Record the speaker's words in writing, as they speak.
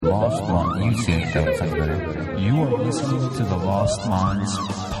Lost Minds. You say it, that sounds better. You are listening to the Lost Minds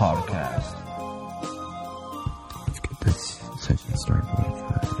podcast. Let's get this session started with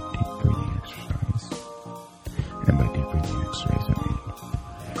a deep breathing exercise. And by deep breathing exercise, I mean,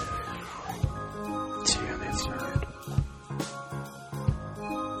 see on that side.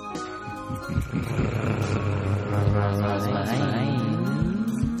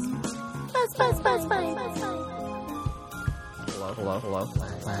 Hello.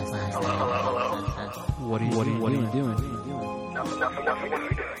 What are you doing? Nothing.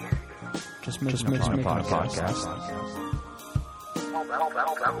 Just making a podcast.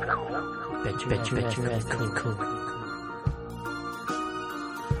 Bet you're cool.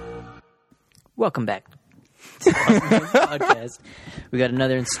 Welcome back to the podcast. We got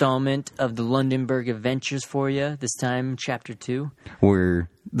another installment of the Londonberg Adventures for you. This time, Chapter 2. Where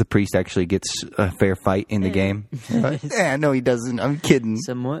the priest actually gets a fair fight in the game. Yeah, no, he doesn't. I'm kidding.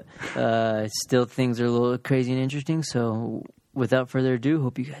 Somewhat. Still, things are a little crazy and interesting. So, without further ado,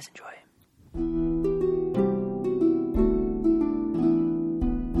 hope you guys enjoy.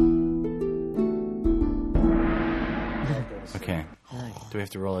 Okay. Do we have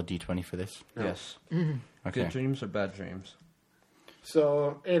to roll a d20 for this? Yes. Okay. Good dreams or bad dreams?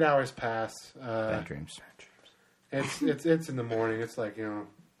 So 8 hours pass. Bad dreams. It's in the morning. It's like 8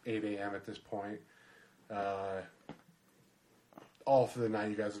 a.m. at this point. All through the night,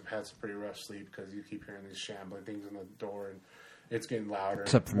 you guys have had some pretty rough sleep because you keep hearing these shambling things on the door, and it's getting louder.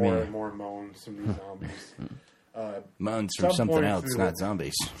 Except for more me. and more moans from these zombies. Moans from Some something point else, through not the-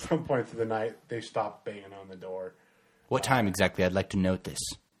 zombies. At some point through the night, they stop banging on the door. What time exactly? I'd like to note this.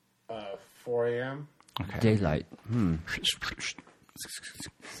 4 a.m. Okay. Daylight.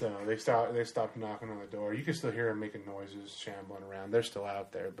 So they stop knocking on the door. You can still hear them making noises, shambling around. They're still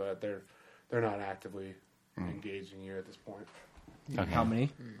out there, but they're not actively engaging you at this point. Okay. How many?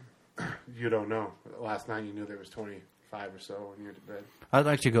 You don't know. Last night you knew there was 25 or so when you went to bed. I'd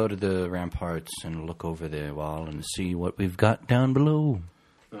like to go to the ramparts and look over the wall and see what we've got down below.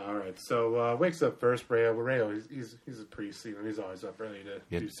 All right. So wakes up first. Rayo, he's a priest. He's always up early to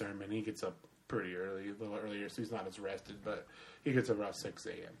do sermon. He gets up pretty early, a little earlier, so he's not as rested. But he gets up around 6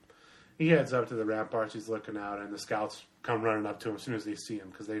 a.m. He heads up to the ramparts. He's looking out, and the scouts come running up to him as soon as they see him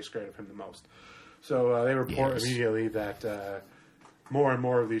because they're scared of him the most. So they report immediately that more and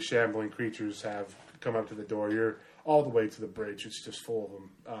more of these shambling creatures have come up to the door. You're all the way to the bridge. It's just full of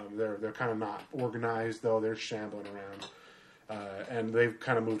them. They're kind of not organized though. They're shambling around. And they've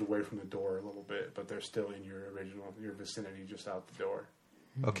kind of moved away from the door a little bit, but they're still in your vicinity, just out the door.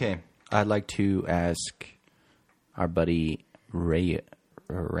 Okay. I'd like to ask our buddy Rex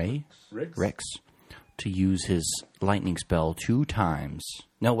to use his lightning spell 2 times.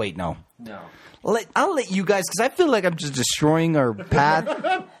 No, wait, no. No. I'll let you guys, because I feel like I'm just destroying our path.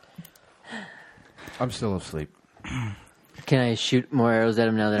 I'm still asleep. Can I shoot more arrows at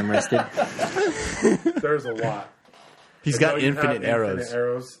him now that I'm rested? There's a lot. He's And got though you have infinite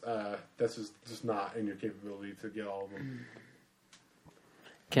arrows. That's just not in your capability to get all of them.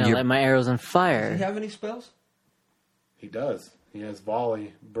 Can I light my arrows on fire? have any spells? He does. He has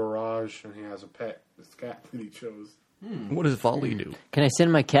volley, barrage, and he has a pet. This cat that he chose. What does volley do? Can I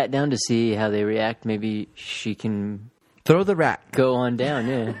send my cat down to see how they react? Maybe she can Throw the rat. go on down,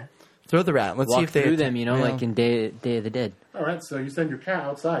 yeah. Throw the rat. Let's see Walk if they through them, like in Day of the Dead. All right, so you send your cat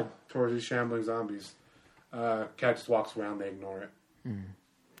outside towards these shambling zombies. Cat just walks around. They ignore it.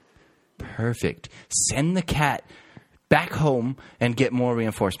 Perfect. Send the cat back home and get more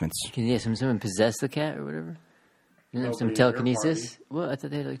reinforcements. Can someone possess the cat or whatever? Isn't there some Nobody in your telekinesis? Well, I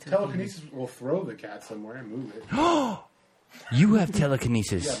thought they had like Telekinesis will throw the cat somewhere and move it. You have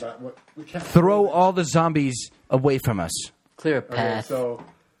telekinesis. Yeah, but we can't Throw all the zombies away from us. Clear a Okay, path. so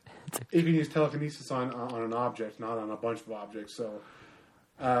you can use telekinesis on an object, not on a bunch of objects. So,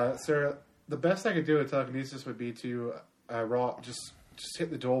 Sarah, the best I could do with telekinesis would be to just hit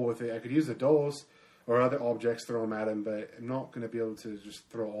the dole with it. I could use the doles or other objects, throw them at him, but I'm not going to be able to just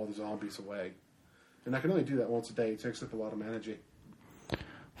throw all the zombies away. And I can only do that once a day. It takes up a lot of energy.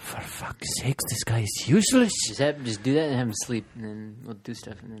 For fuck's sakes, this guy is useless. Just do that and have him sleep, and then we'll do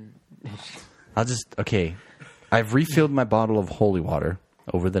stuff, and then... Okay. I've refilled my bottle of holy water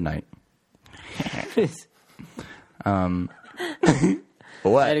over the night.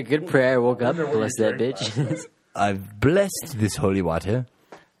 What? I had a good prayer. I woke up, wonder what bless you that drank bitch. I've blessed this holy water.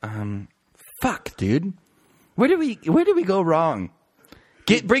 Fuck, dude. Where do we go wrong?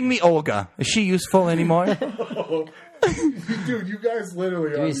 Bring me Olga. Is she useful anymore? Dude, you guys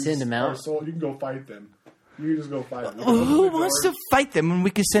literally we send them out? You can go fight them. You can just go fight them. Who wants to fight them when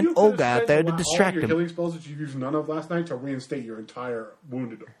we can send Olga out there to distract all your them? killing spells that you used none of last night to reinstate your entire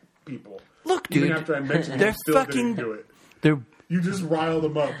wounded dude. Even after I mentioned They're it, still fucking- didn't do it. They're You just riled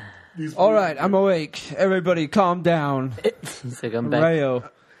them up. These All right, I'm awake. Everybody, calm down. He's like, I'm back. Rayo,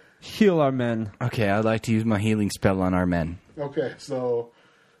 heal our men. okay. I'd like to use my healing spell on our men. Okay, so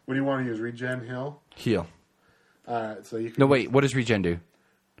what do you want to use? Regen, heal? Heal. Alright, so you can... No, wait. What does regen do?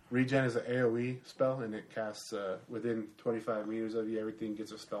 Regen is an AoE spell, and it casts within 25 meters of you. Everything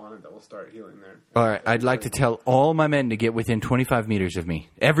gets a spell on it that will start healing there. All right. I'd like to tell all my men to get within 25 meters of me.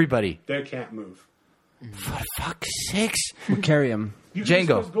 Everybody. They can't move. For fuck's sakes. We carry him. You can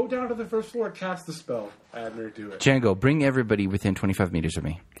Django. just go down to the first floor, cast the spell. Adner, do it. Django, bring everybody within 25 meters of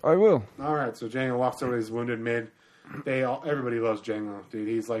me. I will. Alright, so Django walks over to his wounded mid. Everybody loves Django, dude.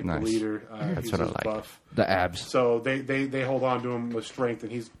 He's like Nice. the leader. That's he's what I just like. buff. The abs. So they hold on to him with strength,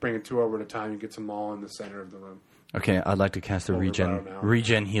 and he's bringing 2 over at a time and gets them all in the center of the room. Okay. I'd like to cast a Over regen about an hour.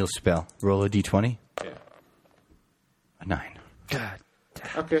 regen heal spell. Roll a d20. Yeah. A 9. God.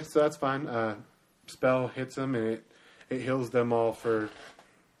 Okay, so that's fine. Spell hits them, and it heals them all for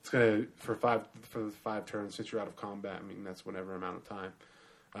for the 5 turns since you're out of combat. I mean, that's whatever amount of time.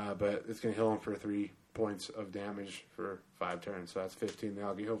 But it's gonna heal them for 3 points of damage for 5 turns. So that's 15. They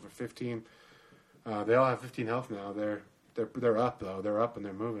all get healed for 15. They all have 15 health now. They're up though. They're up and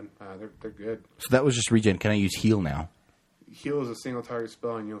they're moving. They're good. So that was just regen. Can I use heal now? Heal is a single target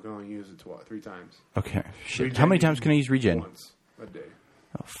spell, and you can only use it 3 times. Okay. Shit. Regen How many you times can I use regen? Once a day.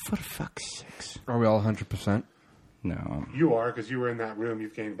 Oh, for fuck's sakes. Are we all 100%? No. You are, because you were in that room.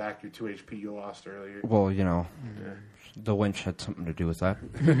 You've gained back your 2 HP you lost earlier. Well, you know, the winch had something to do with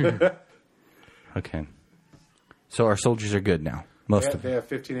that. Okay. So our soldiers are good now. Most of They them. have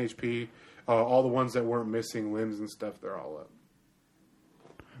 15 HP. All the ones that weren't missing limbs and stuff, they're all up.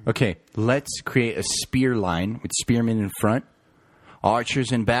 Okay. Let's create a spear line with spearmen in front,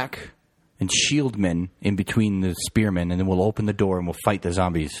 archers in back, and shieldmen in between the spearmen, and then we'll open the door and we'll fight the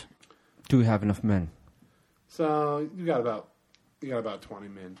zombies. Do we have enough men? So you got about 20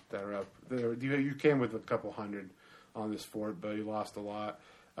 men that are up. You came with a couple hundred on this fort, but you lost a lot.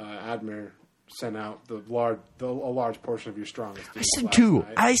 Admir sent out a large portion of your strongest. I said 2.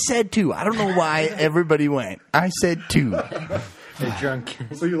 I said 2. I don't know why everybody went. I said 2. They're drunk.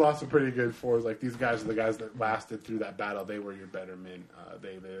 So you lost a pretty good force. Like, these guys are the guys that lasted through that battle. They were your better men.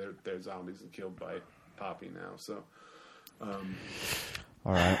 They're zombies and killed by Poppy now. So All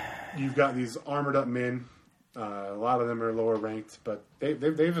right. you've got these armored up men. A lot of them are lower ranked, but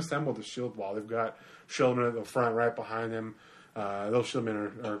they've assembled a shield wall. They've got shieldmen at the front, right behind them. Those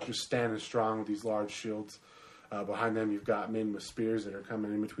shieldmen are just standing strong with these large shields. Behind them, you've got men with spears that are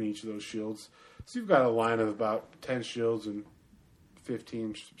coming in between each of those shields. So you've got a line of about 10 shields and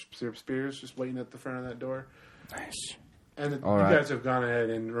 15 spears just waiting at the front of that door. Nice. And you right. guys have gone ahead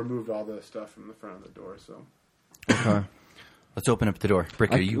and removed all the stuff from the front of the door. So Okay. Let's open up the door.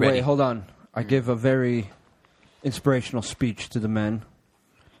 Brick, are you ready? Wait, hold on. I give a very inspirational speech to the men,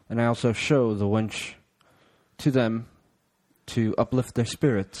 and I also show the winch to them to uplift their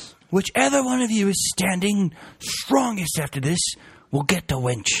spirits. Whichever one of you is standing strongest after this will get the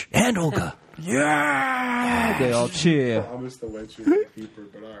wench. And Olga. Yeah! They all cheer. promise the wench is the keeper,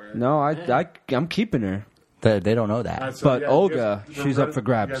 but all right. No, I'm keeping her. They don't know that. All right, so But you Olga, you she's up for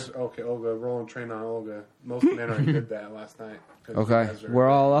grabs. Okay, Olga, roll and train on Olga. Most men already did that last night. 'cause you Okay, guys are- we're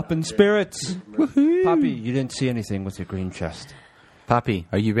all up in spirits. Poppy, you didn't see anything with your green chest. Poppy,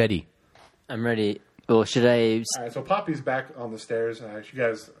 are you ready? I'm ready. Well, should I? All right, so Poppy's back on the stairs. You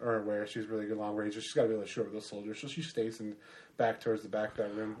guys are aware she's really good long range. She's got to be able to shoot with those soldiers. So she stays back towards the back of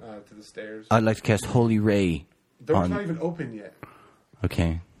that room to the stairs. I'd like to cast Holy Ray. The door's on- not even open yet.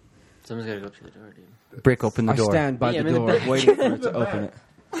 Okay. Someone's got to go up to the door, dude. Brick, open the I door. stand by Yeah, the I'm in the door, back. waiting for it to open it.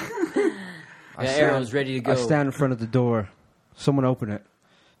 Yeah, arrows ready to go. I stand in front of the door. Someone open it.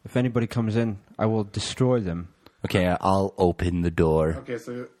 If anybody comes in, I will destroy them. Okay, I'll open the door. Okay,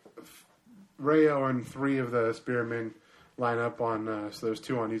 so Rayo and 3 of the spearmen line up on. So there's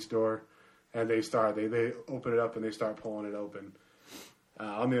 2 on each door, and they open it up and they start pulling it open.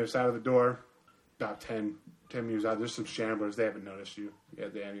 On the other side of the door, about 10 meters out, there's some shamblers. They haven't noticed you. Yeah,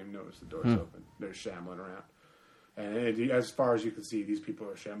 they haven't even noticed the door's open. They're shambling around, and as far as you can see, these people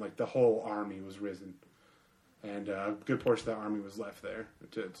are shambling. Like, the whole army was risen, and a good portion of that army was left there.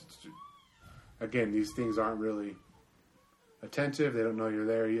 Again, these things aren't really attentive. They don't know you're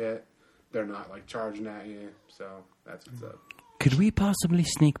there yet. They're not like charging at you. So that's what's up. Could we possibly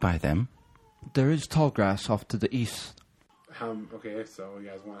sneak by them? There is tall grass off to the east. Okay, so you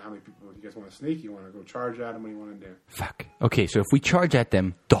guys want how many people? You guys want to sneak? You want to go charge at them? What do you want to do? Fuck. Okay, so if we charge at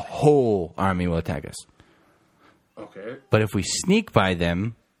them, the whole army will attack us. Okay. But if we sneak by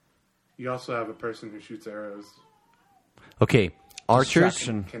them, You also have a person who shoots arrows. okay, archers.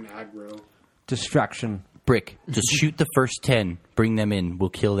 Distraction. Can aggro. distraction. Brick, just shoot the first 10. Bring them in.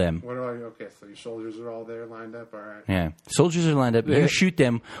 We'll kill them. What do I? Okay, so your soldiers are all there lined up. All right. Yeah. Soldiers are lined up. You shoot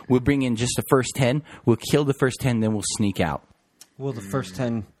them. We'll bring in just the first 10. We'll kill the first 10, then we'll sneak out. Well, the first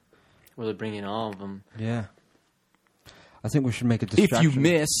 10... Will they bring in all of them? Yeah. I think we should make a If distraction. you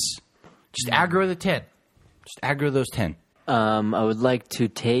miss, Just aggro the 10. just aggro those 10. I would like to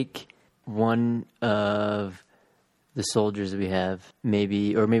take one of the soldiers we have,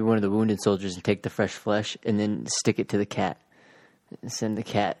 maybe one of the wounded soldiers, and take the fresh flesh, and then stick it to the cat, and send the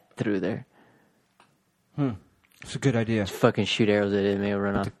cat through there. It's a good idea. Fucking shoot arrows at it, and it'll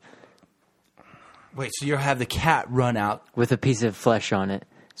run off Wait, so you'll have the cat run out. with a piece of flesh on it,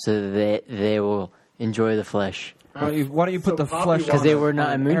 so that they will enjoy the flesh Why don't you put the Poppy flesh walks- because they were on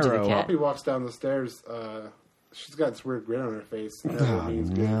not an immune to the arrow? cat. Poppy walks down the stairs. She's got this weird grin on her face. Never means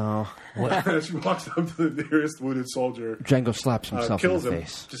good. No. She walks up to the nearest wounded soldier, Django slaps himself kills in the him,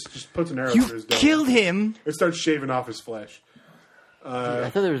 face. just puts an arrow through his You dome. killed him. It starts shaving off his flesh. I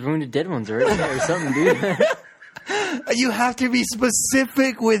thought there was wounded dead ones already or something, dude. You have to be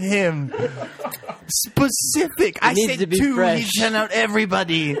specific with him. Specific. I needs said to be 2. fresh. He sent out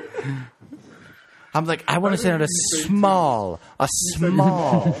everybody. I'm like, I want to send out a small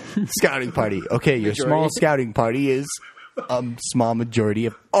scouting party. Okay, your small scouting party is a small majority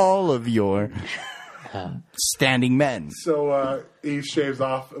of all of your standing men. So he shaves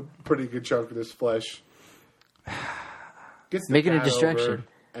off a pretty good chunk of his flesh. Gets the Making a cat distraction.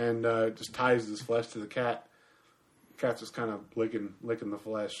 over and just ties his flesh to the cat. Cat's just kind of licking the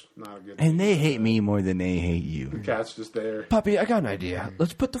flesh. Not a good thing. And they hate me more than they hate you. The cat's just there. Puppy, I got an idea.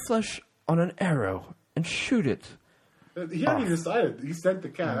 Let's put the flesh on an arrow and shoot it. He already decided. He sent the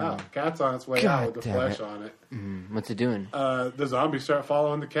cat out. Cat's on its way God out with the damn flesh it. on it. What's it doing? The zombies start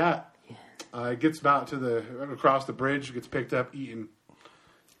following the cat. It gets about to across the bridge, gets picked up, eaten.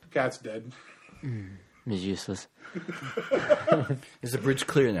 The cat's dead. It's useless. Is the bridge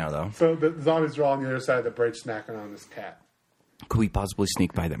clear now, though? So the zombies are all on the other side of the bridge snacking on this cat. Could we possibly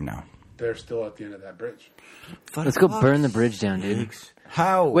sneak by them now? They're still at the end of that bridge. Let's go burn the bridge down, dude.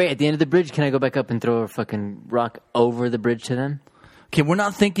 How? Wait, at the end of the bridge, can I go back up and throw a fucking rock over the bridge to them? Okay, we're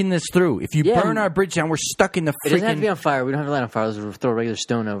not thinking this through. If you Yeah, burn our bridge down, we're stuck in the It doesn't have to be freaking... on fire. We don't have to light on fire. Let's throw a regular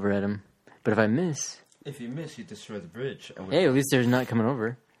stone over at them. But if I miss, If you miss, you destroy the bridge. hey, at least there's not coming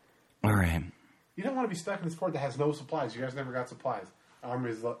over. All right. You don't want to be stuck in this fort that has no supplies. You guys never got supplies.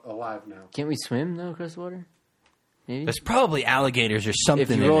 Army's alive now. Can't we swim though across the water? Maybe. There's probably alligators or something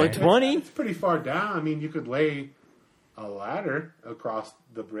If you in roll there. a 20, It's pretty far down. I mean, you could lay a ladder across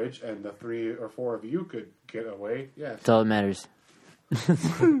the bridge, and the 3 or 4 of you could get away. Yes. that's all that matters.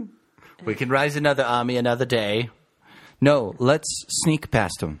 We can rise another army another day. No, let's sneak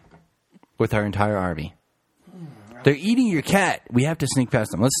past them with our entire army. They're eating your cat. We have to sneak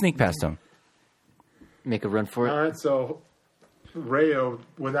past them. Let's sneak past them. Make a run for it. All right, so Rayo,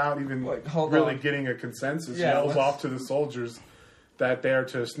 without even hold really on. getting a consensus, Yeah, yells let's- off to the soldiers that they are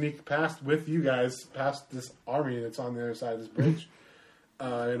to sneak past with you guys, past this army that's on the other side of this bridge,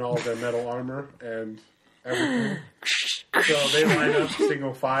 in all their metal armor and everything. So they line up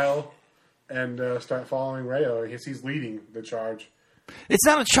single file and start following Rayo. I guess he's leading the charge. It's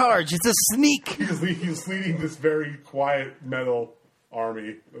not a charge. It's a sneak. He's leading this very quiet metal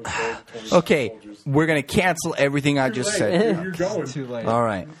army of 20 Okay, soldiers. we're going to cancel everything I just Too said. late. You're going. Too late. All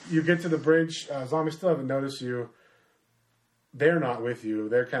right. You get to the bridge. Zombies still haven't noticed you. They're not with you.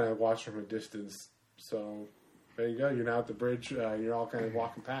 They're kind of watched from a distance. So there you go. You're now at the bridge. You're all kind of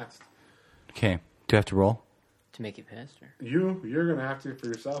walking past. Okay. Do I have to roll? To make it past her. You're going to have to for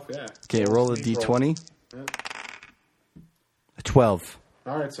yourself, yeah. Okay, roll a Sneak d20. Yeah. A 12.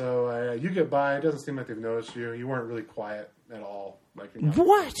 All right, so you get by. It doesn't seem like they've noticed you. You weren't really quiet at all. Like you're not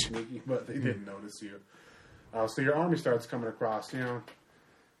What? sneaky, but they didn't notice you. So your army starts coming across. You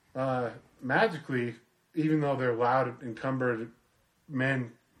know, magically, even though they're loud, encumbered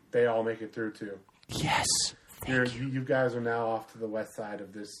men, they all make it through too. Yes. You guys are now off to the west side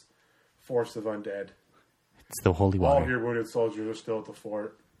of this force of undead. It's the holy All of water. your wounded soldiers are still at the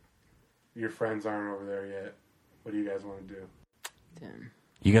fort. Your friends aren't over there yet. What do you guys want to do? Damn.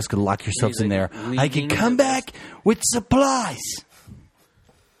 You guys could lock yourselves He's in there. like I can leading come the back with supplies.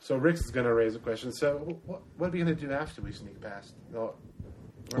 So Rick's is going to raise a question. So what are we going to do after we sneak past?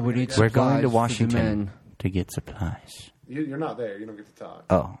 We need We're supplies going for to the Washington men. to get supplies. You're not there. You don't get to talk.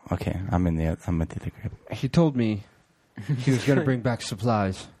 Oh, okay. I'm at the other group. He told me he was going to bring back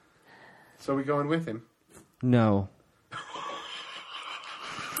supplies. So we going with him? No.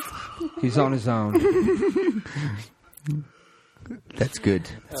 He's on his own. That's good.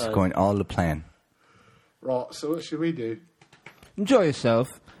 It's going all to plan. Well, so what should we do? Enjoy yourself.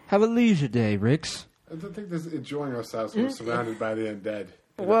 Have a leisure day, Rix. I don't think this enjoying ourselves. We're surrounded by the undead.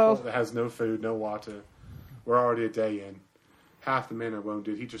 Well- That has no food, no water. We're already a day in. Half the men are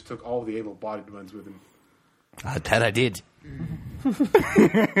wounded. He just took all the able-bodied ones with him. That I did. I'm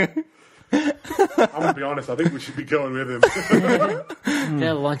gonna be honest. I think we should be going with him. Did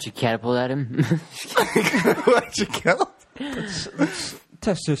I launch a catapult at him? What'd you kill?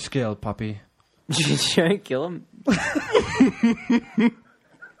 Test your skill, puppy. Did you try and kill him?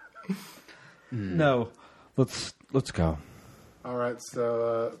 No. Let's go. All right,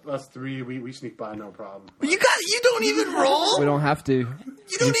 so us three, we sneak by, no problem. You don't even roll. We don't have to.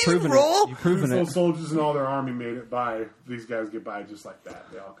 You don't even proven roll. it. You've proven Those it. soldiers and all their army made it by. These guys get by just like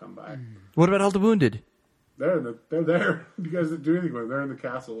that. They all come by. What about all the wounded? They're there. You guys didn't do anything with them. They're in the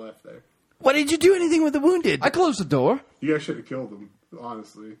castle left there. Why didn't you do anything with the wounded? I closed the door. You guys should have killed them,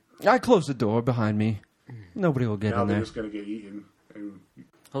 honestly. I closed the door behind me. Nobody will get Now in they're there. just gonna get eaten. And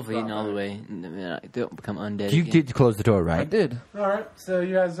Hopefully eating all the way. And they don't become undead. You again. did close the door, I right? did. all right, so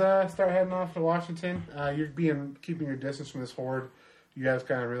you guys start heading off to Washington. You're keeping your distance from this horde. You guys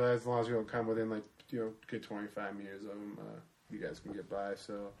kind of realize as long as you don't come within good 25 meters of them, you guys can get by.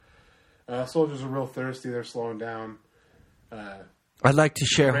 So soldiers are real thirsty. They're slowing down. I'd like to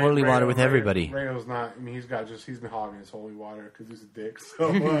share holy water with everybody. Rayo's not. I mean, he's been hogging his holy water because he's a dick.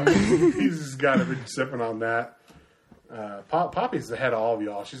 So he's just got to be sipping on that. Poppy's ahead of all of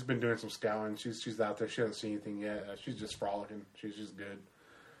y'all. She's been doing some scouting. She's out there. She hasn't seen anything yet. She's just frolicking. She's just good.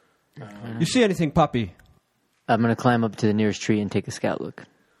 You see anything, puppy? I'm going to climb up to the nearest tree and take a scout look.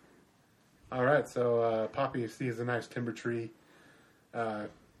 All right. So Poppy sees a nice timber tree. You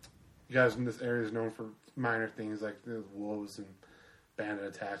guys in this area is known for minor things like wolves and bandit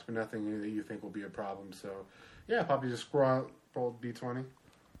attacks, but nothing that you think will be a problem. So yeah, Poppy just roll D20.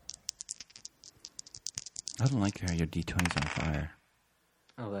 I don't like how your D20's on fire.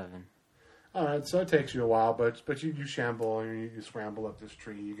 11. All right, so it takes you a while, but you shamble and you scramble up this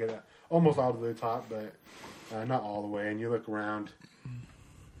tree. You get almost all the way to the top, but not all the way. And you look around.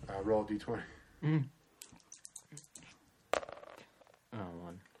 Roll a D20. Oh,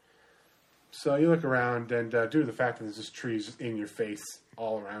 1. So you look around, and due to the fact that there's just trees in your face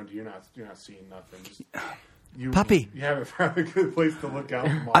all around you, you're not seeing nothing. Puppy. You haven't found a good place to look out.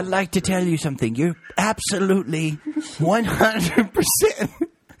 From all I'd like to tell you something. You're absolutely 100%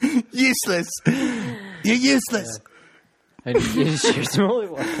 useless. You're useless. I just share some holy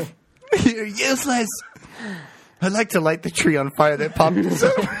water. You're useless. I'd like to light the tree on fire that popped us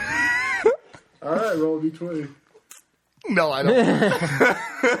up. All right, roll a D20. No, I don't.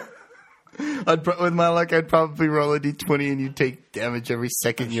 With my luck, I'd probably roll a D20 and you take damage every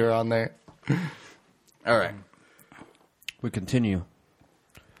second you're on there. All right. We continue.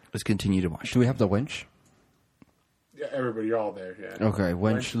 Let's continue to watch. Do we have the winch? Yeah, everybody, you're all there. Yeah. Okay,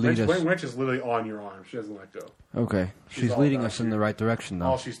 winch lead us. Winch is literally on your arm. She doesn't let go. Okay, she's all leading about us in you. the right direction,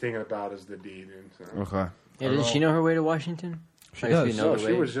 All though. she's thinking about is the deed. And so. Okay. Yeah, didn't she know her way to Washington? She I guess we does. know No, the she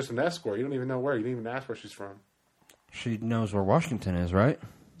way. was just an escort. You don't even know where. You didn't even ask where she's from. She knows where Washington is, right?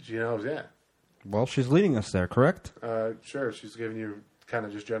 She knows, yeah. Well, she's leading us there, correct? Sure, she's giving you kind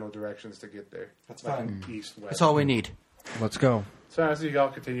of just general directions to get there. That's fine. East, west. That's all we need. Let's go. So as you all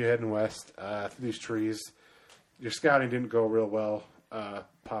continue heading west through these trees, your scouting didn't go real well.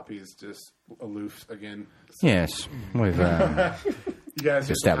 Poppy is just aloof again. Yes, we've You guys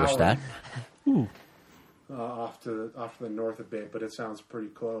hit established the that. tower, off to the north a bit, but it sounds pretty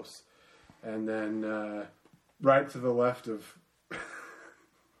close. And then right to the left of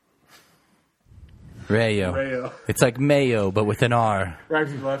Rayo. Rayo, It's like mayo, but with an R. right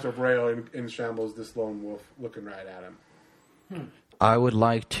to the left of Rayo in shambles, this lone wolf looking right at him. I would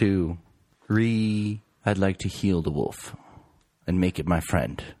like to I'd like to heal the wolf and make it my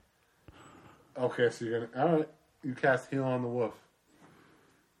friend. Okay, so you're gonna all right. You cast heal on the wolf.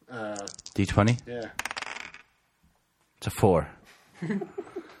 D20? Yeah. It's a 4.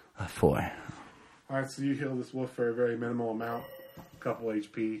 A 4. All right, so you heal this wolf for a very minimal amount, a couple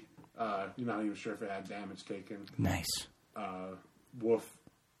HP. You're not even sure if it had damage taken. Nice. Wolf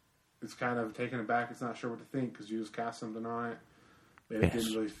is kind of taken aback. It's not sure what to think because you just cast something on it. But it Yes.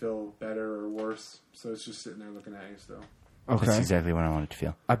 didn't really feel better or worse. So it's just sitting there looking at you still. That's Okay. exactly what I wanted to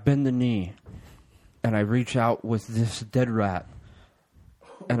feel. I bend the knee, and I reach out with this dead rat,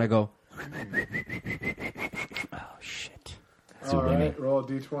 and I go, Oh, shit. All right, roll a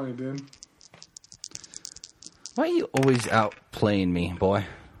D20, dude. Why are you always out playing me, boy?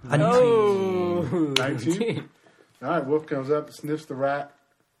 19. All right, wolf comes up, sniffs the rat,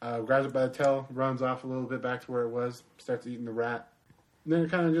 grabs it by the tail, runs off a little bit back to where it was, starts eating the rat. And then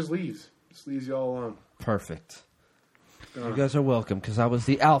it kind of just leaves. Just leaves you all alone. perfect. You guys are welcome, because I was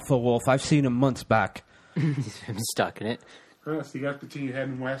the alpha wolf. I've seen him months back. I'm stuck in it. All right, so you guys continue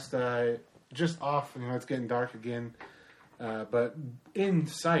heading west. Just off, it's getting dark again. But in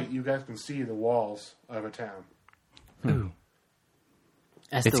sight, you guys can see the walls of a town. Ooh.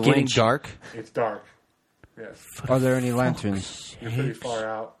 That's It's the getting winch. dark. It's dark. Yes. Are there any lanterns? You're pretty far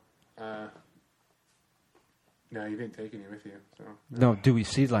out. No, you didn't take any with you. So No, do we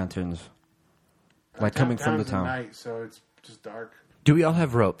see lanterns? Like coming from the town's town? at night, so it's just dark. Do we all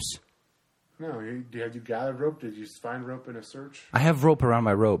have ropes? No, had you gathered rope? Did you find rope in a search? I have rope around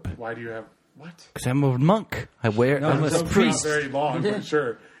my robe. Why do you have what? Because I'm a monk. I'm a Rope's not priest. very long, but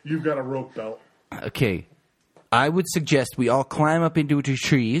sure, you've got a rope belt. Okay. I would suggest we all climb up into the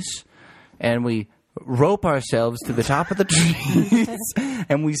trees and we rope ourselves to the top of the trees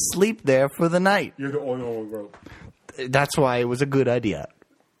and we sleep there for the night. You're the only one with rope. That's why it was a good idea.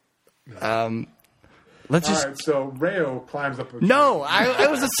 Let's All just... right, so Rayo climbs up a tree. No,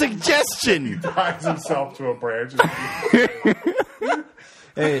 it was a suggestion. Ties himself to a branch.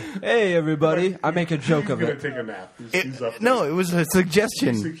 Hey, everybody. I make a joke He's of going it. to take a nap. He's up there. No, it was a He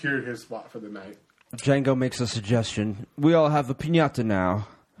suggestion. secured his spot for the night. Django makes a suggestion. We all have a piñata now.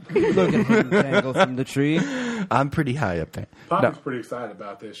 Look at him dangle from the tree. I'm pretty high up there. Poppy's pretty excited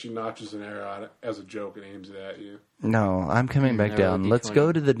about this. She notches an arrow out as a joke and aims it at you. No, I'm coming back roll down. a Let's D20.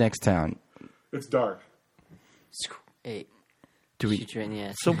 go to the next town. It's dark. 8. Do we? Shoot you in the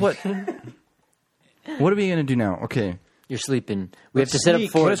ass. So what? What are we gonna do now? Okay. You're sleeping. We have to set up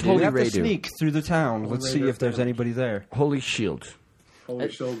Sneak. four. What is Holy We have Ray to do? sneak through the town. Let's see if there's anybody there. Holy shield. Holy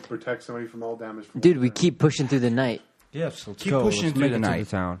shield protects somebody from all damage. From Dude, all we damage. keep pushing through the night. Yes, let's Keep go. pushing Let's through make the it night. to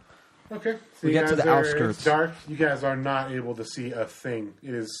the town. Okay. So We you get to guys the are- outskirts. It's dark. You guys are not able to see a thing.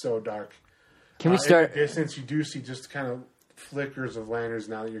 It is so dark. Can we In start? the distance, you do see just kind of flickers of lanterns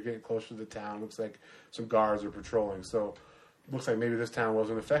now that you're getting closer to the town. Looks like some guards are patrolling. So looks like maybe this town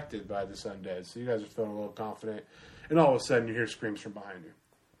wasn't affected by this undead. So you guys are feeling a little confident. And all of a sudden, you hear screams from behind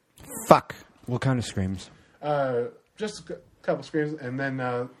you. Fuck. What kind of screams? Just a couple screams, and then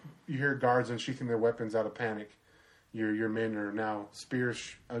you hear guards unsheathing their weapons out of panic. Your men are now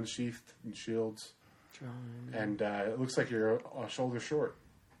spears unsheathed and shields, and it looks like you're a shoulder short.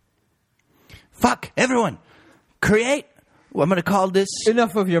 Fuck. Everyone. Create. Well, I'm gonna call this.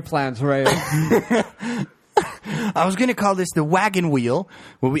 Enough of your plans, Ray. I was gonna call this the wagon wheel,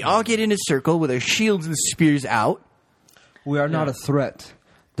 where we all get in a circle with our shields and spears out. We are not a threat.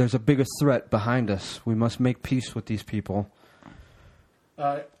 There's a bigger threat behind us. We must make peace with these people.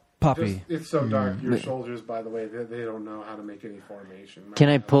 Poppy. It's so dark. Your soldiers, by the way, they don't know how to make any formation. Can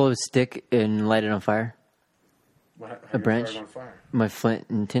I pull a stick and light it on fire? a branch? On fire? My flint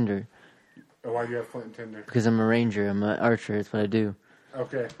and tinder. Oh, why do you have flint and tinder? Because I'm a ranger. I'm an archer. That's what I do.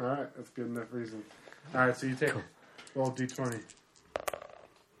 Okay, all right, that's good enough reason. All right, so you take roll d20.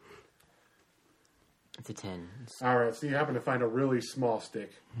 It's a 10. All right, so you happen to find a really small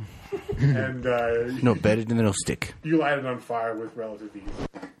stick, and No, better than no stick. you light it on fire with relative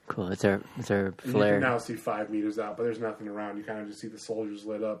ease. Cool. It's our And you flare. can now see 5 meters out, but there's nothing around. You kind of just see the soldiers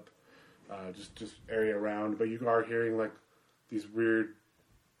lit up, just area around. But you are hearing like these weird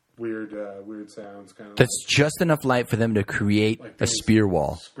sounds, kind of That's just enough light for them to create Like a things- spear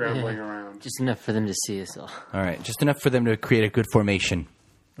wall. scrambling around. Just enough for them to see us all. All right, just enough for them to create a good formation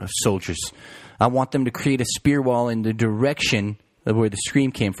of soldiers. I want them to create a spear wall in the direction of where the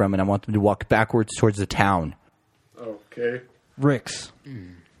scream came from, and I want them to walk backwards towards the town. Okay. Rix.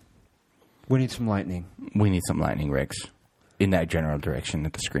 We need some lightning. We need some lightning rigs in that general direction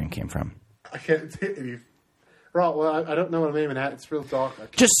that the scream came from. I can't hit any. Well, I don't know what I'm aiming at. It's real dark. I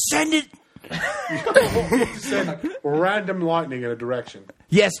Just send it. can't send random lightning in a direction.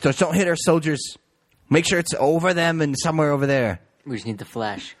 Yes, just don't hit our soldiers. Make sure it's over them and somewhere over there. We just need the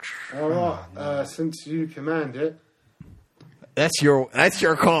flash. All right. Since you command it, That's your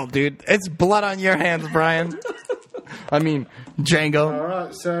call, dude. It's blood on your hands, Brian. I mean, Django. all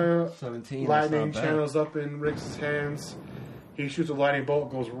right. So 17. lightning that's not bad. channels up in Rick's hands. He shoots a lightning bolt,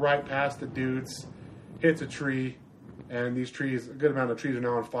 goes right past the dudes, hits a tree, and these trees, a good amount of trees are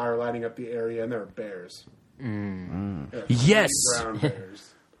now on fire, lighting up the area, and there are bears. Yeah, Yes. brown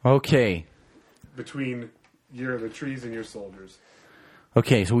bears Okay. between the trees and your soldiers.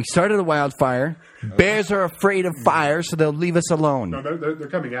 Okay, so we started a wildfire. Bears are afraid of fire, so they'll leave us alone. No, they're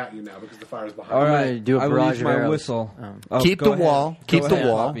coming at you now because the fire's behind All you. gonna right. do a I will barrage use of my arrows. whistle. Keep go the ahead. wall. Go Keep the ahead,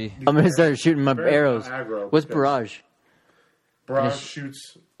 wall. Poppy. I'm going to start shooting my Bears arrows. are aggro What's because barrage? Barrage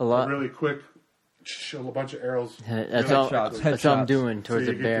shoots A lot. really quick, a bunch of arrows. That's really all. quickly. That's all I'm Headshots. doing So towards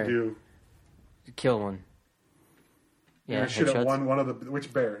you a get bear. to do Kill one. You're Yeah, gonna shoot at headshots. one of the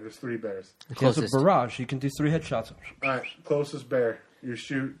which bear? There's 3 bears. The He has a closest. barrage. You can do 3 headshots. All right, closest bear. You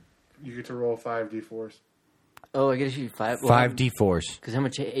shoot. You get to roll 5 d4s. Oh, I gotta shoot 5. 5 d4s. Because how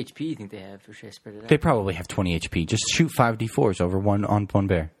much HP do you think they have? Or should I spread it out? They probably have 20 HP. Just shoot 5 d4s over one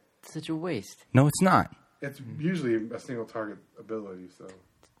bear. It's such a waste. No, it's not. It's usually a single target ability. So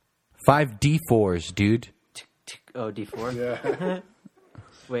 5 d4s, dude. Oh, D4? yeah.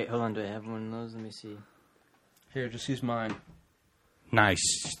 Wait, hold on. Do I have one of those? Let me see. Here, just use mine. Nice.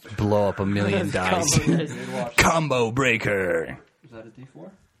 Just blow up a million dice. Combo. Combo breaker. Is that a D4?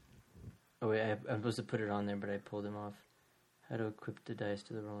 Oh, wait. I'm supposed to put it on there, but I pulled them off. How to equip the dice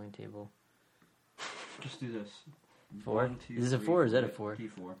to the rolling table. Just do this. 4? 1, 2, Is this a 3, 4 or is that a 4? 4?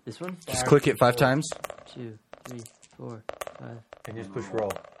 D4. This one? Just click it 5 times. 2, 3, 4, 5. And just push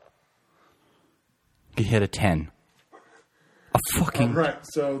roll. You hit a 10. A fucking... Right.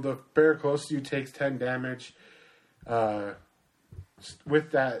 So the bear close to you takes 10 damage.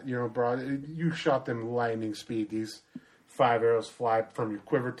 With that, broad, you shot them lightning speed. These 5 arrows fly from your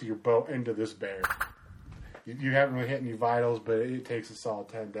quiver to your bow into this bear. You haven't really hit any vitals, but it takes a solid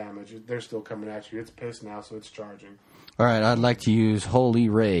 10 damage. They're still coming at you. It's pissed now, so it's charging. All right, I'd like to use Holy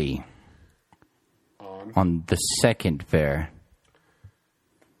Ray on the second bear.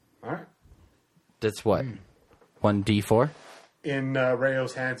 All right. That's what? 1 d4? In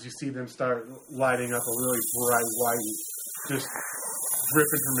Rayo's hands, you see them start lighting up a really bright white, just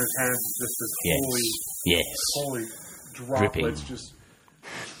dripping from his hands. Just this holy droplets Dripping. just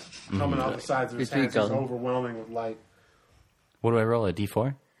coming out the sides of his It's pretty hands, just cool. overwhelming with light. What do I roll? A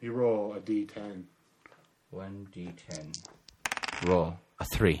d4? You roll a d10. 1 d10. Roll. A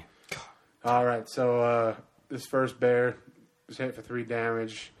 3. All right, so this first bear is hit for 3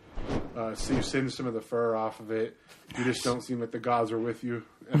 damage. So you singe some of the fur off of it. You just don't seem like the gods are with you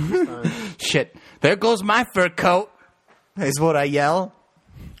at this time. Shit. There goes my fur coat, is what I yell.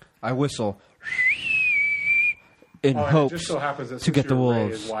 I whistle in Oh, and it hopes just so happens that to since get the your ray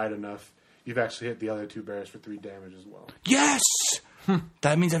wolves. is wide enough, you've actually hit the other 2 bears for 3 damage as well. Yes!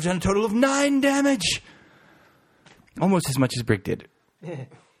 That means I've done a total of 9 damage. Almost as much as Brick did.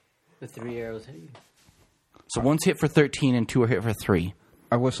 The 3 arrows hit you. So one's hit for 13 and 2 are hit for 3.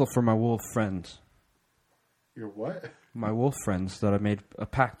 I whistle for my wolf friends. You're what? My wolf friends that I made a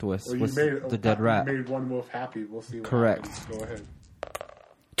pact with, Well, you with made the dead rat. You made one wolf happy. We'll see what Correct. happens. Go ahead.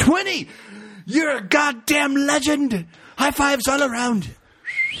 20! You're a goddamn legend! High fives all around.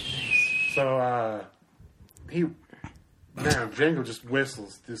 So, Django just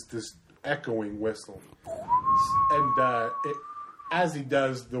whistles this echoing whistle, and as he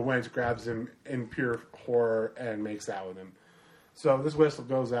does, the wench grabs him in pure horror and makes out with him. So this whistle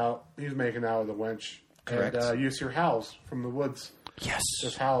goes out. He's making out with the wench. Correct. And you hear howls from the woods. Yes.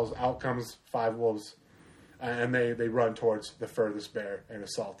 Just howls. Out comes 5 wolves, and they run towards the furthest bear and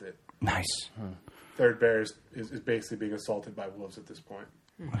assault it. Nice. Third bear is basically being assaulted by wolves at this point.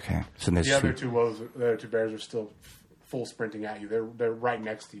 Okay. So there's The other 2. the other 2 bears are still full sprinting at you. They're right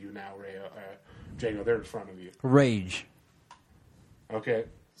next to you now, Ray. Django, they're in front of you. Rage. Okay,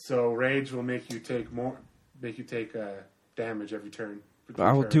 so rage will make you take damage every turn. for 2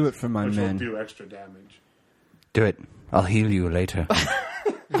 I will do turns, it for my which men. will do extra damage. Do it. I'll heal you later. All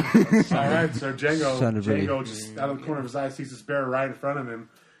right, so Sounded really- Django just out of the corner of his eye sees this bear right in front of him,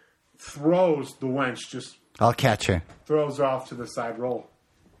 throws the wench, just I'll catch her. throws her off to the side. Roll.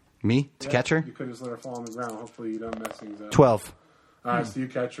 Me? To catch her? You could just let her fall on the ground. Hopefully you don't mess things up. 12. All right, so you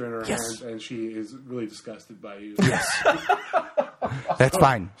catch her in her Yes. hands, and she is really disgusted by you. That's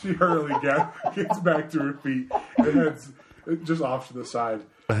fine. She hurriedly gets back to her feet and heads just off to the side.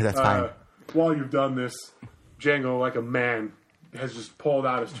 That's fine. While you've done this, Django, like a man, has just pulled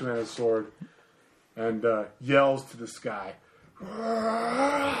out his 2-handed sword and yells to the sky.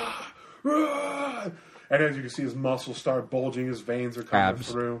 And as you can see, his muscles start bulging, his veins are coming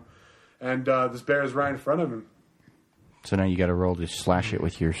Abs. through. And this bear is right in front of him. So now you got to roll to slash it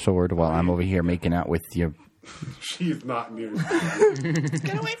with your sword while I'm over here making out with your... She's not near.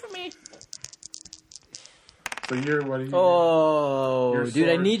 Get away from me. So what are you? Oh, Your dude,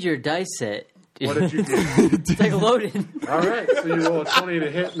 I sword. need your dice set. What did you do? It's like loaded. All right, so you roll a 20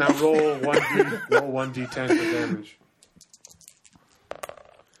 to hit. Now roll 1d10 for damage.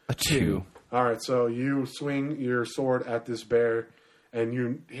 A 2. All right, so you swing your sword at this bear, and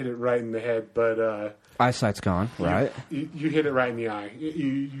you hit it right in the head. But Eyesight's gone, right? you hit it right in the eye.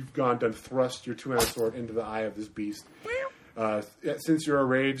 You've gone to thrust your 2-handed sword into the eye of this beast. Since you're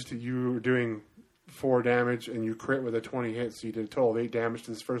enraged, you were doing 4 damage, and you crit with a 20 hit, so you did a total of 8 damage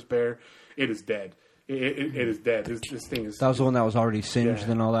to this first bear. It is dead. It is dead. This thing is. That was the one that was already singed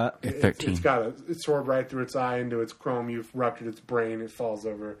Yeah. and all that. 13. It's got a sword right through its eye into its chrome. You've ruptured its brain. It falls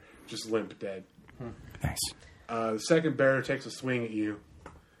over, just limp, dead. Nice. The second bear takes a swing at you.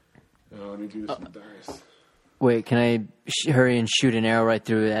 Let me do some dice. Wait, can I hurry and shoot an arrow right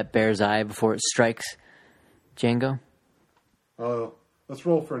through that bear's eye before it strikes Django? Oh, let's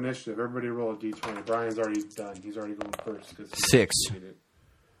roll for initiative. Everybody roll a d20. Brian's already done. He's already going first. 6.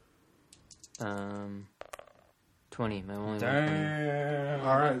 20. My only one. Damn.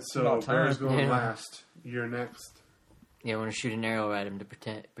 All right, so About time. Bear's going Yeah. last. You're next. Yeah, I want to shoot an arrow at him to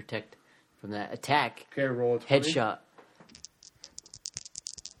protect from that attack. Okay, roll a 20. Headshot.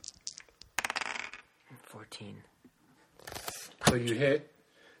 14. So you hit.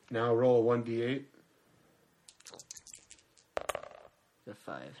 Now roll a 1d8. The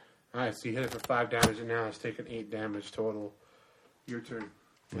 5. All right, so you hit it for 5 damage, and now it's taken 8 damage total. Your turn.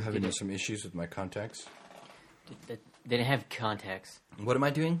 I'm having some issues with my contacts. They didn't have contacts. What am I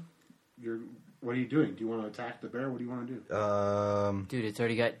doing? What are you doing? Do you want to attack the bear? What do you want to do? Dude, it's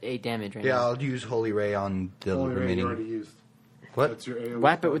already got 8 damage right Yeah, now. I'll use Holy Ray on the Holy Ray you remaining. already used. What? That's your AoE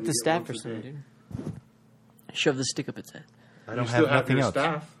Whap it spell. with You the get staff 1 or something, d8. dude. Shove the stick up its head. I You don't still have nothing your else.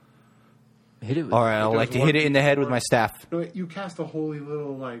 Staff. Hit it with All right, I'd It like does to hit it in the head 1d4. with my staff. No, you cast a holy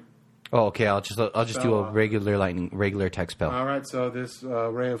little like. Oh, okay. I'll just do Spell a regular attack spell. All right, so this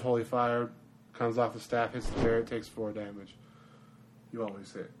ray of holy fire comes off the staff, hits the bear. It takes 4 damage. You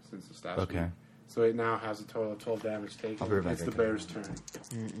always hit since the staff. Okay. So it now has a total of 12 damage taken. I'll be right back, It's the okay. bear's turn.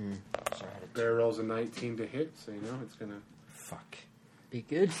 Bear rolls a 19 to hit, so you know it's gonna. Fuck. Be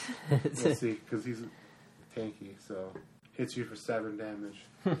good. We'll see, because he's tanky, so hits you for 7 damage.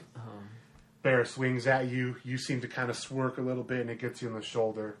 Bear swings at you. You seem to kind of smirk a little bit, and it gets you in the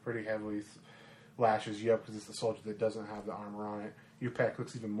shoulder pretty heavily. Lashes you up because it's the soldier that doesn't have the armor on it. Your peck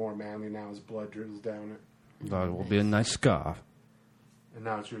looks even more manly now as blood drizzles down it. That will be a nice scar. And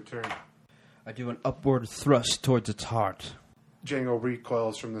now it's your turn. I do an upward thrust towards its heart. Django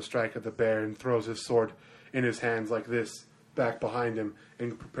recoils from the strike of the bear and throws his sword in his hands like this, back behind him,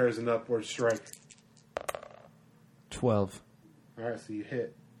 and prepares an upward strike. 12. Alright, so you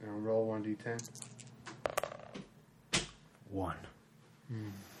hit. Now roll 1d10. 1.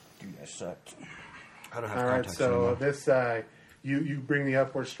 Dude, that sucked. I don't have Alright, contacts so anymore. this you bring the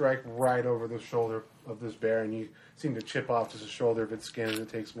upward strike right over the shoulder of this bear, and you seem to chip off just a shoulder of its skin as it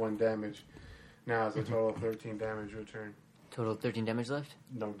takes 1 damage. Now it's a total of 13 damage. Your turn. Total 13 damage left.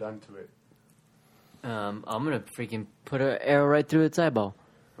 No done to it. I'm gonna freaking put an arrow right through its eyeball.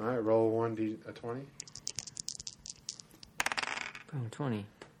 Alright, roll 1d20. Boom, 20.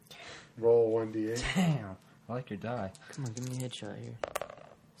 Roll 1d8. Damn. I like your die. Come on, give me a headshot here.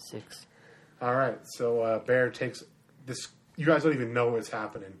 6. Alright, so bear takes this. You guys don't even know what's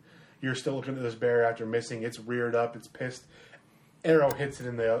happening. You're still looking at this bear after missing. It's reared up. It's pissed. Arrow hits it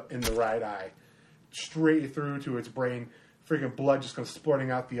in the right eye, straight through to its brain. Freaking blood just comes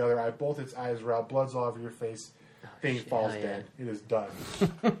splurting out the other eye. Both its eyes are out. Blood's all over your face. Thing falls hell dead. It is done.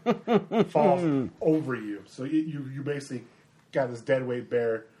 Falls over you. So you basically got this dead weight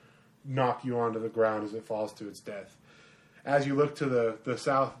bear knock you onto the ground as it falls to its death. As you look to the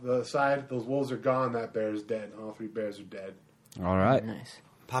side, those wolves are gone. That bear is dead. All 3 bears are dead. All right. Nice.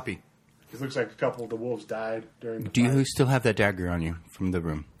 Poppy, It looks like a couple of the wolves died during the do fight. you still have that dagger on you from the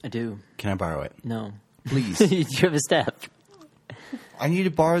room? I do. Can I borrow it? No. Please. You have a staff. I need to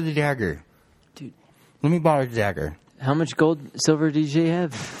borrow the dagger. Dude. Let me borrow the dagger. How much silver did you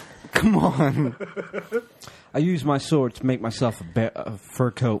have? Come on. I use my sword to make myself a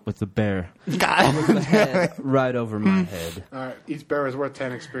fur coat with the bear right over my head. All right, each bear is worth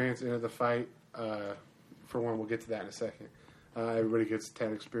 10 experience into the fight. For one, we'll get to that in a second. Everybody gets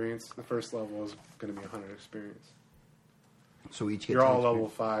 10 experience. The first level is going to be 100 experience. So each get You're all 10 level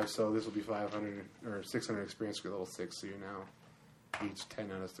 5, so this will be 500 or 600 experience for level 6. So you're now each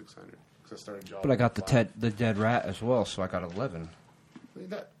 10 out of 600. Because I started But I got the dead rat as well, so I got 11.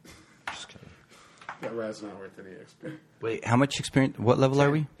 That Just kidding. rat's not worth any experience. Wait, how much experience? What level are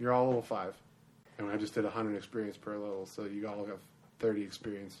we? You're all level 5. And I just did 100 experience per level, so you all got 30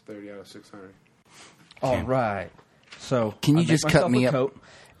 experience, 30 out of 600. All right. So Can you I make just cut myself me a up? coat,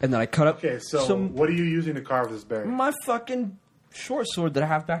 and then I cut up Okay, so some what are you using to carve this bear? my fucking short sword that I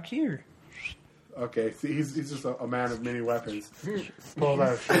have back here. Okay, see, he's just a man of many weapons. Pulls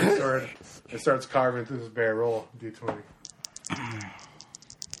out a short sword and starts carving through this bear. Roll d20.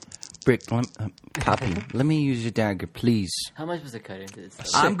 Brick, Poppy, let me use your dagger, please. How much was it cut into this?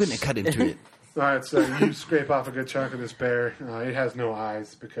 I'm going to cut into it. All right, so you scrape off a good chunk of this bear. It has no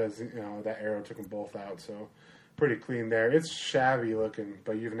eyes because that arrow took them both out. So pretty clean there. It's shabby looking,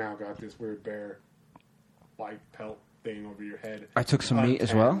 but you've now got this weird bear like pelt thing over your head. I took some On meat as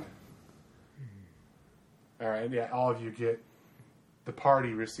 10. well. All right, yeah, all of you get. The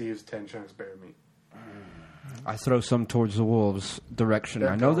party receives 10 chunks of bear meat. I throw some towards the wolves' direction.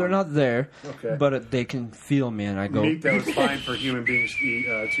 They're I know they're gone. not there, Okay. but they can feel me, and I go. Meat that was fine for human beings to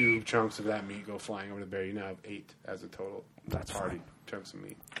eat. 2 chunks of that meat go flying over the bear. You now have 8 as a total. That's party chunks of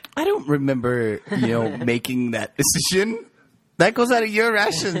meat. I don't remember, making that decision. That goes out of your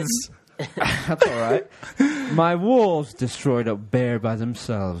rations. That's all right. My wolves destroyed a bear by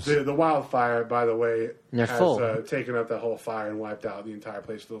themselves. The wildfire, by the way, They're has full. taken up that whole fire and wiped out the entire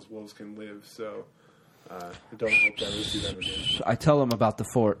place so those wolves can live. So I don't hope to ever see them again. I tell them about the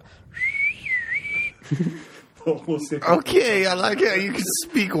fort. We'll see. Okay, I like how you can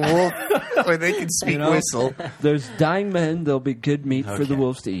speak wolf, or they can speak whistle. There's dying men. There'll be good meat for the Okay.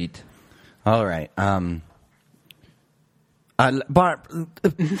 wolves to eat. All right.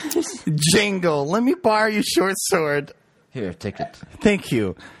 Django, let me borrow your short sword. Here, take it. Thank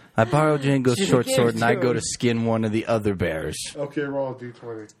you. I borrow Django's short sword and I go to skin one of the other bears. Okay, roll a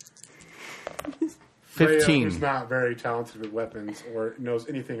d20. 15. Who's not very talented with weapons or knows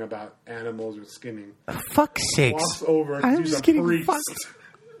anything about animals or skinning. Fuck's sakes. Walks over I'm to just the getting priest.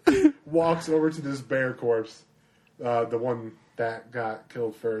 fucked. Walks over to this bear corpse. The one that got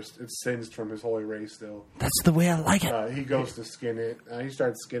killed first. It's singed from his holy race still. That's the way I like it. He goes to skin it. He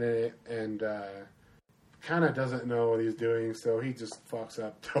starts skinning it and kind of doesn't know what he's doing, so he just fucks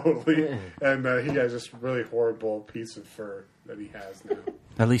up totally. And he has this really horrible piece of fur that he has now.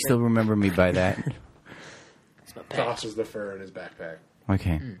 At least they'll remember me by that. Tosses the fur in his backpack.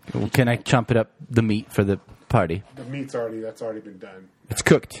 Okay. Well, can I chomp it up, the meat, for the party? The meat's that's already been done. It's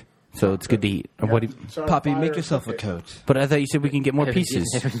cooked, so it's good to eat. What do you- Start Poppy, fire, make yourself a cook it. coat. but I thought you said we can get more pieces.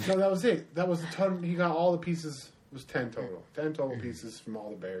 No, that was it. That was the ton. He got all the pieces. It was 10 total. 10 total pieces from all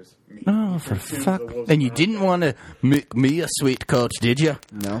the bears' meat. Oh, for And 2 of fuck. the wolves And you around didn't there. want to make me a sweet coach, did you?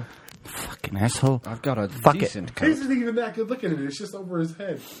 No, Fucking asshole. I've got a Fuck it. decent He coat. isn't even that good looking at it. It's just over his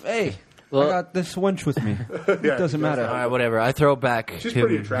head. Hey, Well- I got this wench with me. Yeah, It doesn't she matter. does All have- right, whatever. I throw back She's him.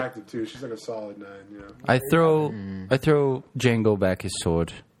 pretty attractive too. She's like a solid 9. You know. I throw Django back his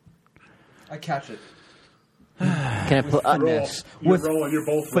sword. I catch it. Can I pull? Roll. Finesse. You're With rolling. You're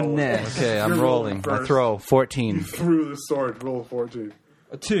both rolling. finesse. Okay, I'm You're rolling. I first. throw 14. Through the sword. Roll 14.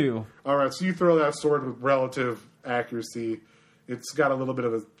 A 2. All right, so you throw that sword with relative accuracy. It's got a little bit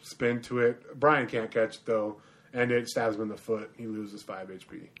of a spin to it. Brian can't catch it though, and it stabs him in the foot. He loses 5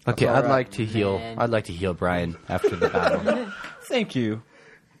 HP. Okay, all I'd right. like to heal. Man. I'd like to heal Brian after the battle. Thank you.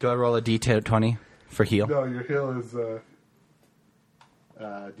 Do I roll a D20 for heal? No, your heal is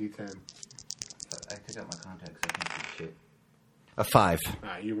D10. I took out my contacts. I can't see shit. A 5.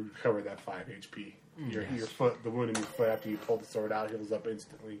 You recover that 5 HP. Your foot, the wound in your foot after you pulled the sword out, heals up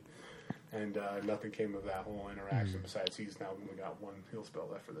instantly, and nothing came of that whole interaction. Besides, he's now only got 1 heal spell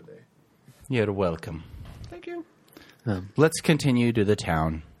left for the day. You're welcome. Thank you. Let's continue to the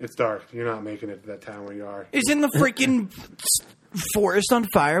town. It's dark. You're not making it to that town where you are. Isn't the freaking forest on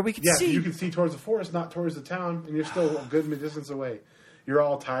fire? We can Yeah, see. you can see towards the forest, not towards the town, and you're still a good distance away. You're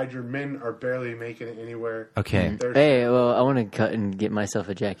all tired. Your men are barely making it anywhere. Okay. They're- Hey, well, I want to cut and get myself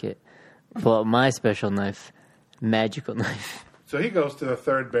a jacket. Pull out my special knife, magical knife. So he goes to the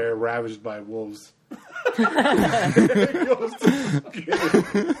third bear ravaged by wolves. He goes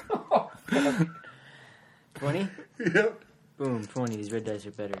to 20? Yep. Boom, 20. These red dice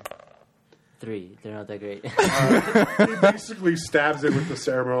are better. 3. They're not that great. He basically stabs it with the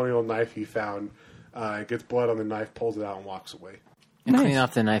ceremonial knife he found. Gets blood on the knife, pulls it out, and walks away. And clean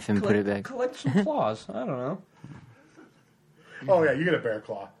off the knife and put it back. Collect some claws. I don't know. Oh yeah, you get a bear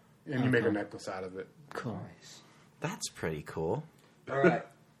claw, and you make a necklace out of it. Cool. That's pretty cool. All right.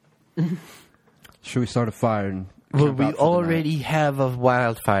 Should we start a fire? And Well, camp we out for the night? already have a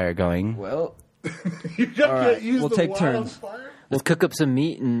wildfire going. Well, You can't All right, use we'll the take turns. wildfire? Let's cook up some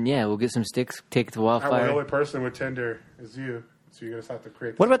meat and, yeah, we'll get some sticks, take it to Well, the wildfire. only person with tinder is you, so you're gonna have to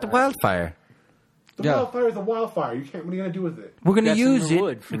create. What this about the fire. wildfire? The Yeah. wildfire is a wildfire. You can't. What are you gonna do with it? We're going to Got some use it,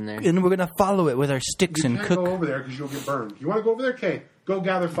 wood from there. and we're going to follow it with our sticks You and can't cook. go over there because you'll get burned. You want to go over there? Okay, go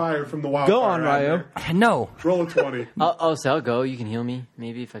gather fire from the wildfire. go on, out Ryo. there. No. Roll a 20. I'll go. You can heal me,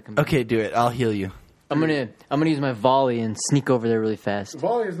 maybe, if I come back. Okay, do it. I'll heal you. I'm gonna use my volley and sneak over there really fast.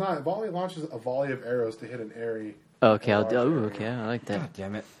 Volley is not. Volley launches a volley of arrows to hit an area. Okay, I'll do. Large Ooh, area. okay, I like that. God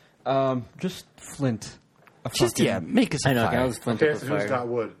damn it. Just flint. Just, yeah, make us a I know. Okay, fire. I'll just flint Okay, up so a who's fire. got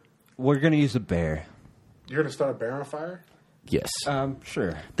wood? We're gonna use a bear. You're gonna start a bear on fire? Yes.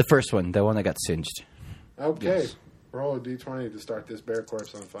 Sure. The first one, the one that got singed. Okay. Yes. Roll a d20 to start this bear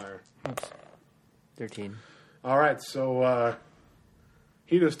corpse on fire. 13. All right, so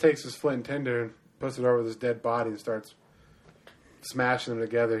he just takes his flint and tinder and puts it over this dead body and starts smashing them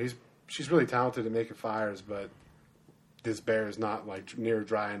together. She's really talented at making fires, but this bear is not like near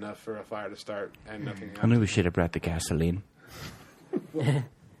dry enough for a fire to start, and nothing I happens. knew we should have brought the gasoline.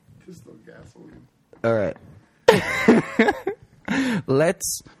 Just the gasoline. All right.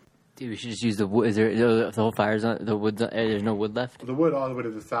 Let's. Dude, we should just use the wood. Is there if the whole fire's on the wood's on, there's no wood left? The wood all the way to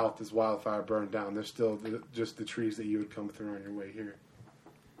the south is wildfire burned down. There's still just the trees that you would come through on your way here.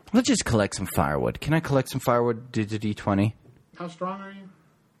 Let's just collect some firewood. Can I collect some firewood? Do the D20. How strong are you?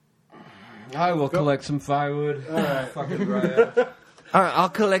 I will collect some firewood. All right. Fucking right. All right, I'll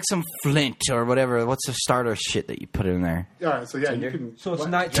collect some flint or whatever. What's the starter shit that you put in there? All right, so yeah, you can. So it's what?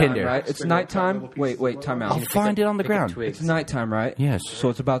 nighttime, Tinder. right? It's Stick up nighttime. little pieces Wait, of time wood. out. I'll find it on the Pick up ground. twigs. It's nighttime, right? Yes. So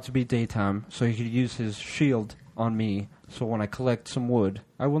it's about to be daytime, so he could use his shield on me, so when I collect some wood,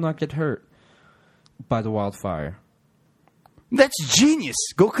 I will not get hurt by the wildfire. That's genius.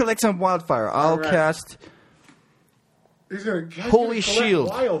 Go collect some wildfire. I'll All right. cast. He's gonna Holy collect shield.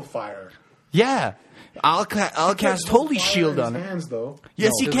 Wildfire. Yeah. I'll cast No Holy fire Shield in on his him. hands, though.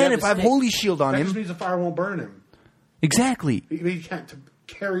 Yes, he Does can he have if a I have stick? Holy Shield on That just him. means the fire won't burn him. Exactly. He can't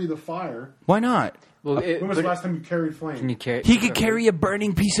carry the fire. Why not? Well, When was the last time you carried flame? can you carry? He could carry a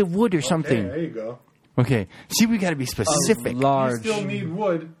burning piece of wood or Okay, something. there you go. Okay. See, we got to be specific. You Large. still need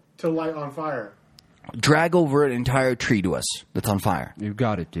wood to light on fire. Drag over an entire tree to us that's on fire. You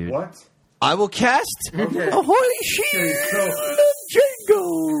got it, dude. What? I will cast Okay. a Holy Shield Okay,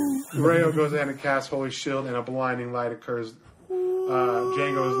 Django. Rayo goes in and casts Holy Shield, and a blinding light occurs.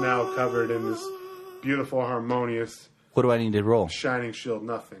 Django is now covered in this beautiful, harmonious, What do I need to roll? shining shield.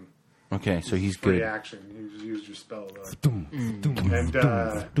 Nothing. Okay, so he's Free good. action. You just used your spell. And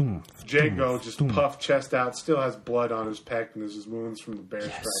Django just puffed chest out, still has blood on his pec, and there's his wounds from the bear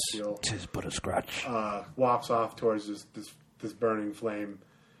scratch heal. Tis but a scratch. Walks off towards this burning flame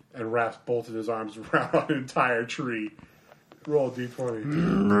and wraps both of his arms around an entire tree. Roll a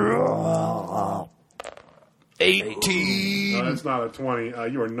d20. 18. No, that's not a 20.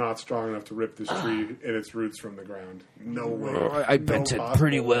 You are not strong enough to rip this tree and its roots from the ground. No way. I No bent it possible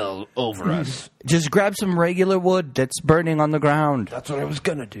pretty way. well over us. Just grab some regular wood that's burning on the ground. That's what I was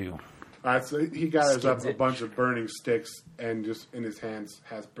gonna do. All right, so he gathers up a bunch of burning sticks and just in his hands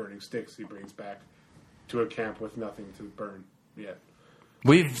has burning sticks he brings back to a camp with nothing to burn yet.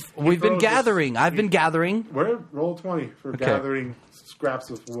 We've been throws gathering. I've been gathering. Where? Roll 20 for gathering scraps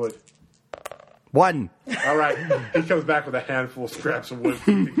of wood. 1. All right, he comes back with a handful of scraps of wood. I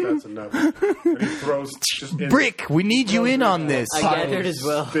think that's enough. And he throws just in Brick, we need you in on this. I gathered as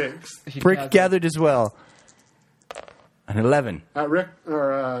well. Sticks. Brick gathered as well. An 11. Rick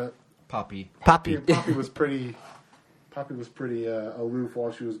or Poppy. Poppy. Poppy was pretty. Poppy was pretty aloof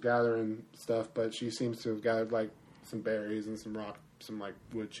while she was gathering stuff, but she seems to have gathered like some berries and some rock, some like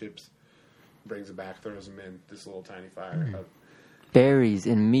wood chips. Brings it back, throws them in this little tiny fire. Berries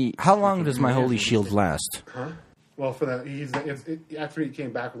and meat. How long does my Holy Shield last? Well, for that, after he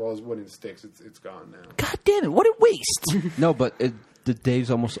came back with all his wooden sticks, it's gone now. God damn it, what a waste. No, but the day's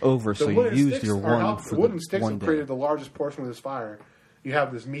almost over, so The you wooden used sticks your are one out- for the wooden the sticks one have day. created the largest portion of this fire. You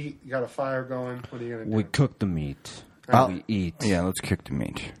have this meat. You got a fire going. What are you gonna do? We cook the meat. I'll- We eat. Yeah, let's cook the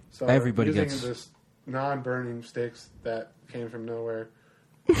meat. So everybody using gets- this non-burning sticks that came from nowhere.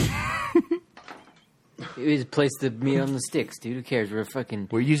 We just place the meat on the sticks, dude. Who cares? We're fucking.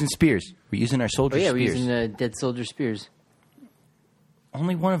 We're using spears. We're using our Oh soldier yeah, spears. we're using dead soldier spears.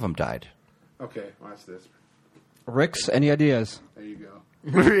 Only one of them died. Okay, watch this. Ricks, any ideas? There you go.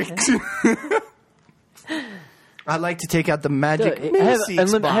 I'd like to take out the magic Dude, I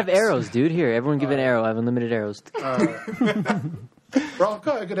have box. arrows, dude. Here, everyone give an arrow. I have unlimited arrows. Well, I've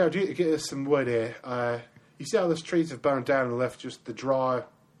got a good idea to get us some wood here. You see how the trees have burnt down and left just the dry,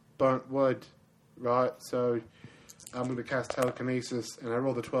 burnt wood, right? So I'm going to cast telekinesis, and I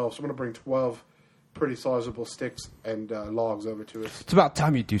rolled a 12. So I'm going to bring 12 pretty sizable sticks and logs over to us. It's about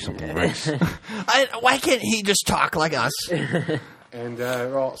time you do something, Ricks. Why can't he just talk like us? And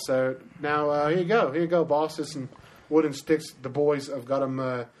right, so now here you go, boss. There's some wooden sticks. The boys have got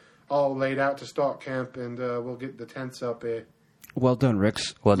them all laid out to start camp, and we'll get the tents up here. Well done,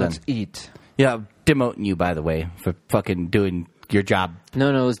 Ricks. Well Let's done. eat. Yeah, demoting you, by the way, for fucking doing your job. No,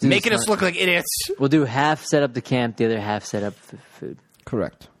 let's do Making this us look like idiots. We'll do half set up the camp, the other half set up the food.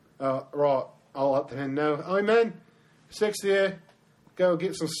 Correct. Right, I'll let the men know. Oh, men, 6 here. Go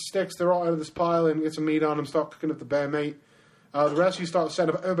get some sticks. They're all out of this pile and get some meat on them. Start cooking up the bear meat. The rest of you start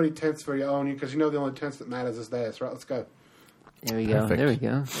setting up everybody tents for your own, because you know the only tents that matters is theirs. Right, let's go. There we go. Perfect. There we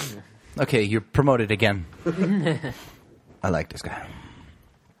go. Okay, you're promoted again. I like this guy.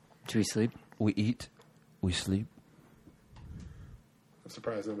 Should we sleep? We eat. We sleep.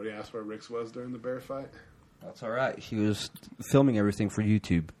 surprised nobody asked where Rix was during the bear fight. That's all right. He was filming everything for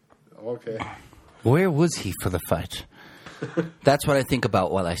YouTube. Okay. Where was he for the fight? That's what I think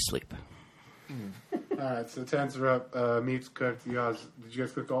about while I sleep. All right, so tents are up. Meat's cooked. Did you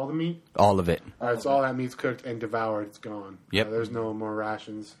guys cook all the meat? All of it. All right, so all that meat's cooked and devoured. It's gone. Yep. There's no more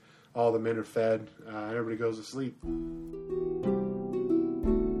rations. All the men are fed. And everybody goes to sleep.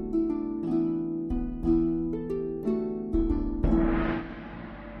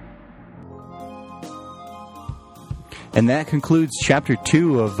 And that concludes Chapter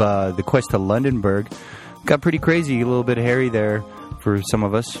 2 of The Quest to Londonburg. Got pretty crazy, a little bit hairy there for some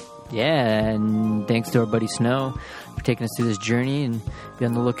of us. Yeah, and thanks to our buddy Snow for taking us through this journey, and be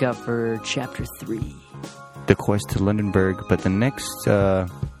on the lookout for Chapter 3. The Quest to Londonburg, but the next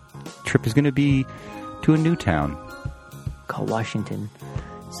trip is going to be to a new town. Called Washington.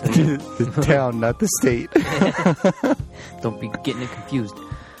 So The town, not the state. don't be getting it confused.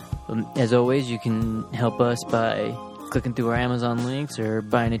 As always, you can help us by clicking through our Amazon links or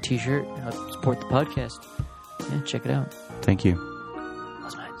buying a t-shirt. Help support the podcast. Yeah, check it out. Thank you.